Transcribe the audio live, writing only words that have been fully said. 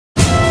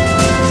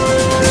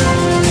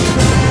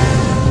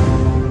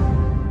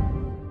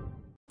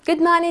Good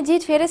morning, dear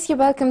traders. You're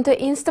welcome to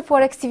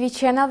ИнстаФорекс TV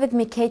channel with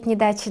me, Kate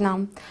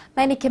Nidachina.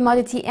 Many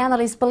commodity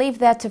analysts believe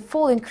that a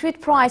fall in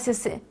crude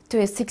prices to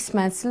a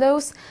 6-month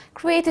lows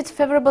created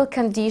favorable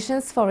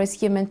conditions for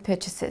resumed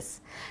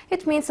purchases.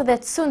 It means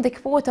that soon the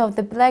quota of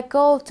the black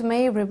gold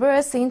may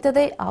reverse into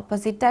the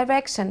opposite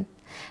direction.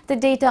 The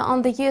data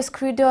on the US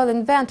crude oil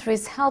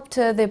inventories helped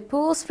the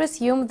pools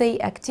resume the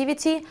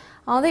activity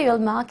on the oil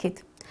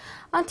market.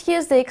 On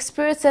Tuesday,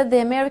 experts at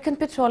the American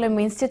Petroleum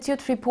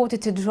Institute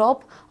reported a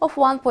drop of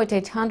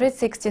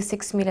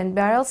 1.866 million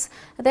barrels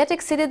that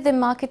exceeded the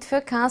market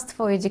forecast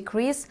for a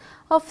decrease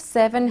of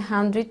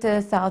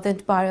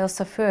 700,000 barrels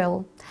of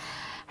oil.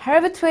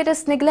 However,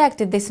 traders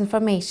neglected this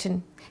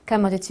information.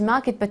 Commodity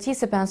market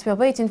participants were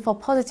waiting for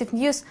positive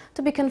news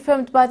to be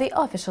confirmed by the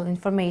official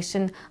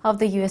information of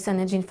the U.S.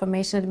 Energy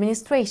Information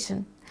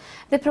Administration.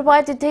 The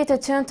provided data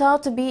turned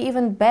out to be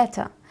even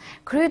better.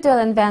 Crude oil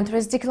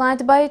inventories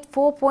declined by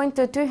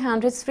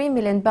 4.203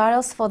 million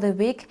barrels for the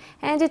week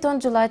ended on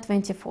July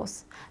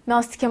 24th.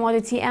 Most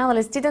commodity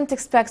analysts didn't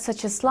expect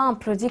such a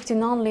slump,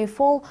 predicting only a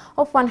fall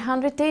of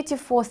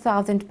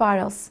 184,000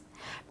 barrels.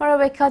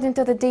 Moreover, according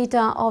to the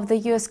data of the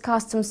U.S.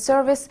 Customs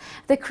Service,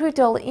 the crude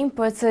oil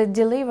imports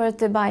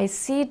delivered by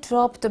sea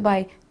dropped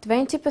by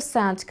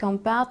 20%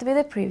 compared with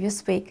the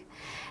previous week.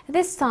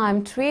 This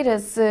time,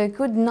 traders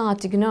could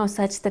not ignore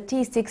such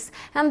statistics,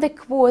 and the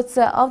quotes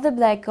of the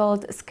black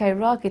gold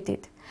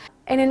skyrocketed.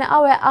 In an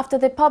hour after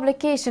the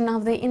publication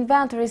of the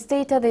inventories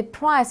data, the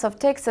price of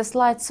Texas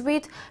light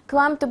sweet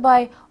climbed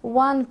by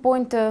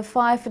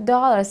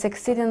 $1.5,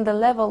 exceeding the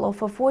level of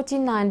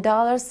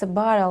 $49 a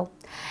barrel.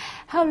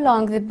 How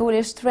long the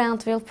bullish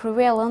trend will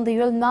prevail on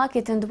the oil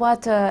market and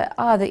what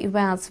other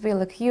events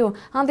will occur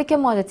on the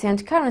commodity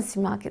and currency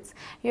markets,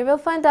 you will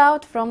find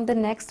out from the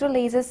next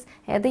releases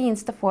at the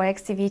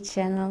InstаForexx TV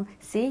channel.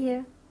 See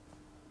you!